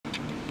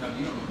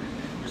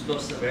You're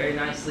supposed to very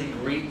nicely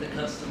greet the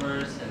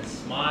customers and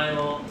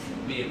smile,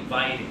 be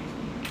inviting.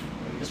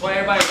 That's why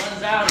everybody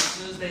runs out as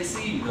soon as they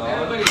see you, dog.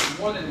 Everybody's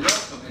more than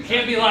welcome. You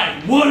can't be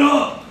like, what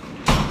up?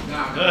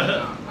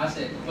 Nah. I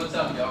said, what's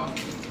up, y'all?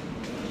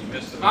 You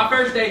missed My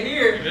first day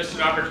here. You missed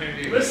an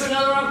opportunity. Missed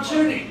another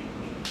opportunity.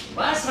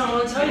 Last time I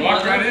want to tell you.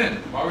 Walk right in.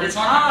 While we were It's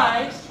talking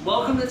hi.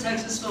 Welcome to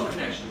Texas Smoke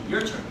Connection.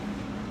 Your turn.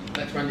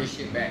 Let's run this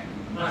shit back.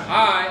 Hi.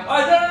 Hi.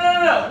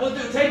 Alright, no. We'll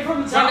do take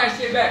from the top. Run that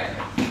shit back.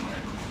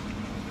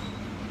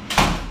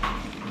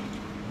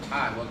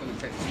 Hi, welcome to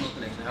Texas Smoke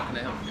Connection. How can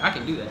I help you? I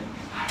can do that.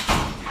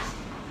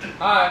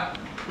 Hi,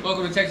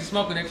 welcome to Texas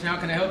Smoke Connection. How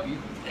can I help you?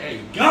 There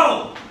you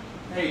go.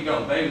 There you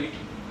go, baby.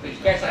 Did you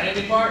catch that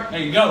ending part? There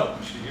you go.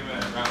 You should give it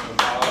a round of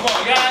applause. Come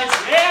on, guys.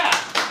 Yeah.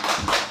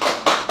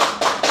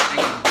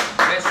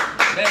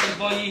 Best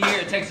employee here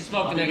at Texas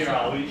Smoke I'll be Connection. here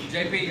all week.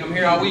 JP, I'm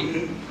here all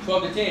week.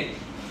 12 to 10.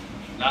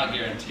 Not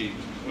guaranteed.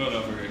 We'll know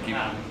if we're gonna keep it.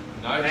 Nah.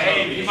 No,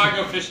 Hey. you might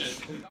go fishing.